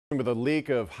with a leak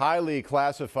of highly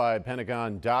classified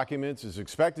Pentagon documents, is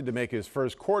expected to make his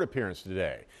first court appearance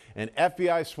today. An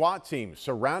FBI SWAT team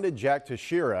surrounded Jack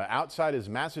Teixeira outside his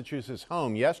Massachusetts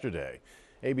home yesterday.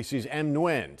 ABC's M.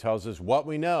 Nguyen tells us what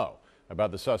we know about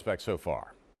the suspect so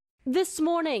far. This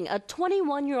morning, a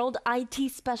 21-year-old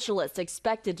IT specialist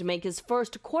expected to make his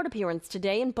first court appearance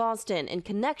today in Boston in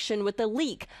connection with the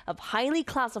leak of highly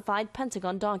classified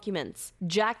Pentagon documents.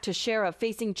 Jack Teixeira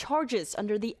facing charges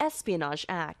under the Espionage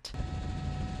Act.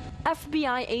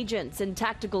 FBI agents in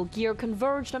tactical gear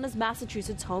converged on his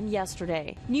Massachusetts home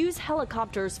yesterday. News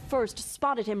helicopters first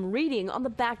spotted him reading on the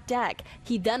back deck.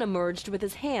 He then emerged with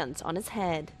his hands on his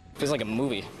head. Feels like a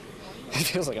movie. It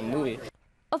feels like a movie.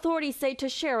 Authorities say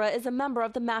Teixeira is a member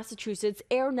of the Massachusetts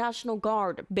Air National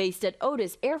Guard, based at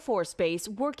Otis Air Force Base,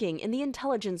 working in the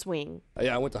intelligence wing.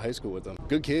 Yeah, I went to high school with him.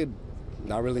 Good kid.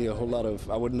 Not really a whole lot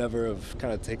of, I would never have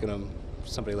kind of taken him,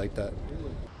 somebody like that.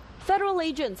 Federal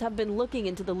agents have been looking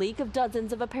into the leak of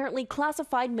dozens of apparently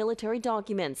classified military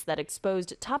documents that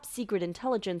exposed top-secret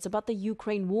intelligence about the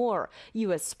Ukraine war,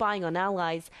 U.S. spying on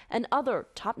allies, and other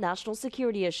top national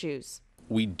security issues.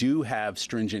 We do have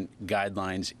stringent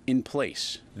guidelines in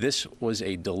place. This was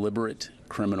a deliberate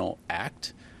criminal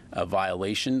act, a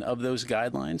violation of those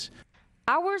guidelines.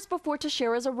 Hours before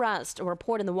Teixeira's arrest, a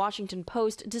report in the Washington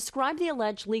Post described the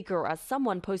alleged leaker as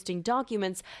someone posting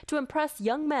documents to impress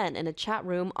young men in a chat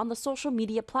room on the social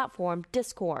media platform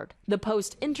Discord. The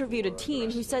Post interviewed a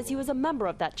teen who says he was a member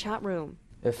of that chat room.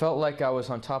 It felt like I was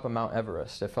on top of Mount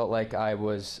Everest. It felt like I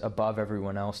was above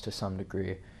everyone else to some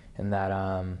degree, and that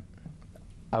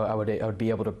I would be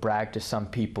able to brag to some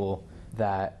people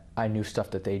that I knew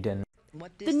stuff that they didn't.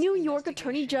 The New York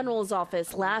Attorney General's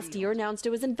office last year announced it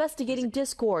was investigating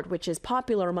Discord, which is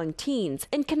popular among teens,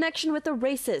 in connection with a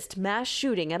racist mass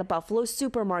shooting at a Buffalo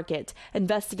supermarket.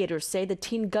 Investigators say the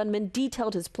teen gunman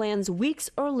detailed his plans weeks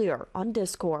earlier on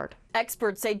Discord.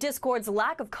 Experts say Discord's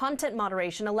lack of content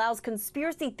moderation allows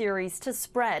conspiracy theories to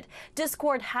spread.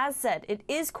 Discord has said it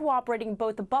is cooperating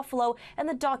both the Buffalo and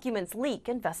the documents leak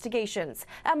investigations.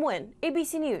 M. Nguyen,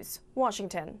 ABC News,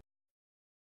 Washington.